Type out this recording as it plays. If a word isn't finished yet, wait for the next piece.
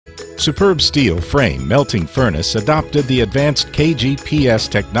Superb steel frame melting furnace adopted the advanced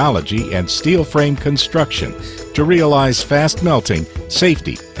KGPS technology and steel frame construction to realize fast melting,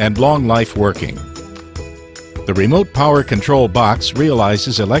 safety, and long life working. The remote power control box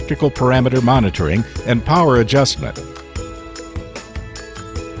realizes electrical parameter monitoring and power adjustment.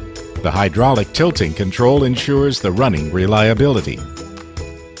 The hydraulic tilting control ensures the running reliability.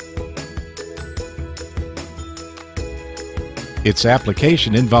 Its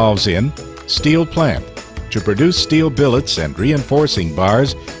application involves in steel plant to produce steel billets and reinforcing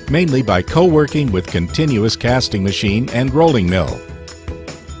bars, mainly by co-working with continuous casting machine and rolling mill.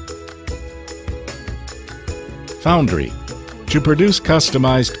 Foundry to produce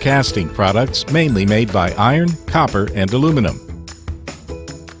customized casting products mainly made by iron, copper, and aluminum.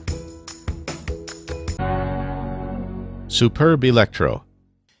 Superb Electro.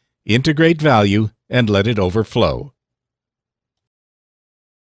 Integrate value and let it overflow.